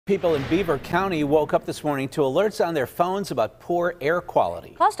People in Beaver County woke up this morning to alerts on their phones about poor air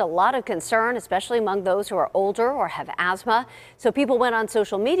quality. Caused a lot of concern, especially among those who are older or have asthma. So people went on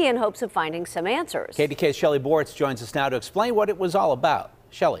social media in hopes of finding some answers. KDKA's Shelley Bortz joins us now to explain what it was all about.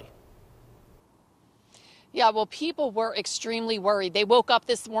 Shelley. Yeah, well, people were extremely worried. They woke up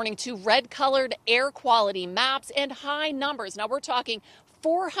this morning to red-colored air quality maps and high numbers. Now, we're talking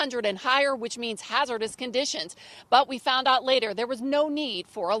 400 and higher, which means hazardous conditions. But we found out later there was no need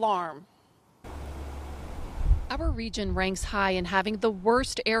for alarm. Our region ranks high in having the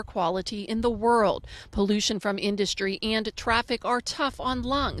worst air quality in the world. Pollution from industry and traffic are tough on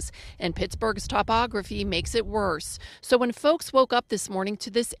lungs, and Pittsburgh's topography makes it worse. So when folks woke up this morning to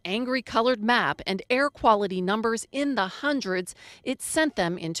this angry colored map and air quality numbers in the hundreds, it sent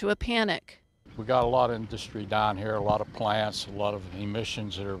them into a panic. We got a lot of industry down here, a lot of plants, a lot of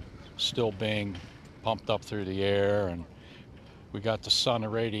emissions that are still being pumped up through the air, and we got the sun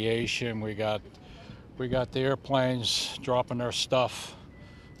irradiation, we got the airplanes dropping their stuff.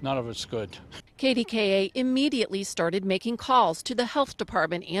 None of it's good. KDKA immediately started making calls to the health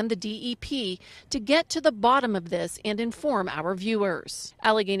department and the DEP to get to the bottom of this and inform our viewers.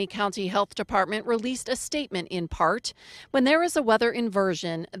 Allegheny County Health Department released a statement in part. When there is a weather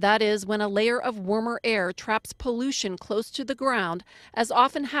inversion, that is when a layer of warmer air traps pollution close to the ground, as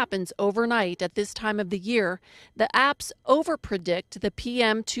often happens overnight at this time of the year, the apps overpredict the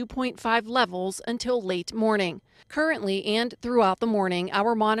PM 2.5 levels until late morning. Currently and throughout the morning,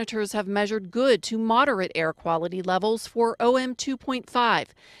 our monitors have measured good to moderate air quality levels for OM 2.5,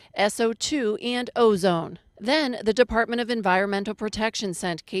 SO2, and ozone. Then the Department of Environmental Protection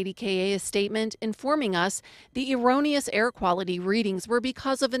sent KDKA a statement informing us the erroneous air quality readings were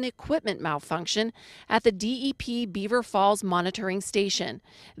because of an equipment malfunction at the DEP Beaver Falls monitoring station.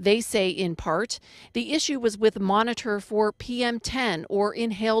 They say, in part, the issue was with monitor for PM10 or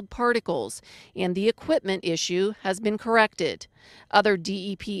inhaled particles, and the equipment issue has been corrected. Other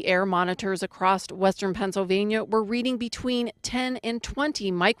DEP air monitors across western Pennsylvania were reading between 10 and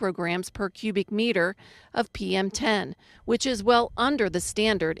 20 micrograms per cubic meter of PM10, which is well under the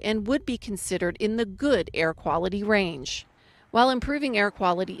standard and would be considered in the good air quality range. While improving air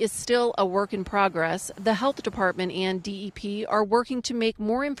quality is still a work in progress, the health department and DEP are working to make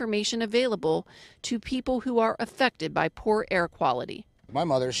more information available to people who are affected by poor air quality. My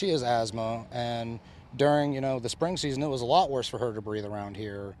mother, she has asthma, and during, the spring season, it was a lot worse for her to breathe around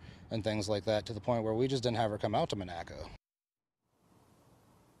here and things like that, to the point where we just didn't have her come out to Monaco.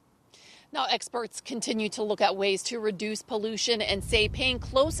 Now, experts continue to look at ways to reduce pollution and say paying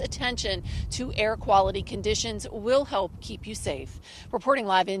close attention to air quality conditions will help keep you safe. Reporting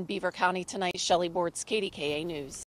live in Beaver County tonight, Shelley Bortz, KDKA News.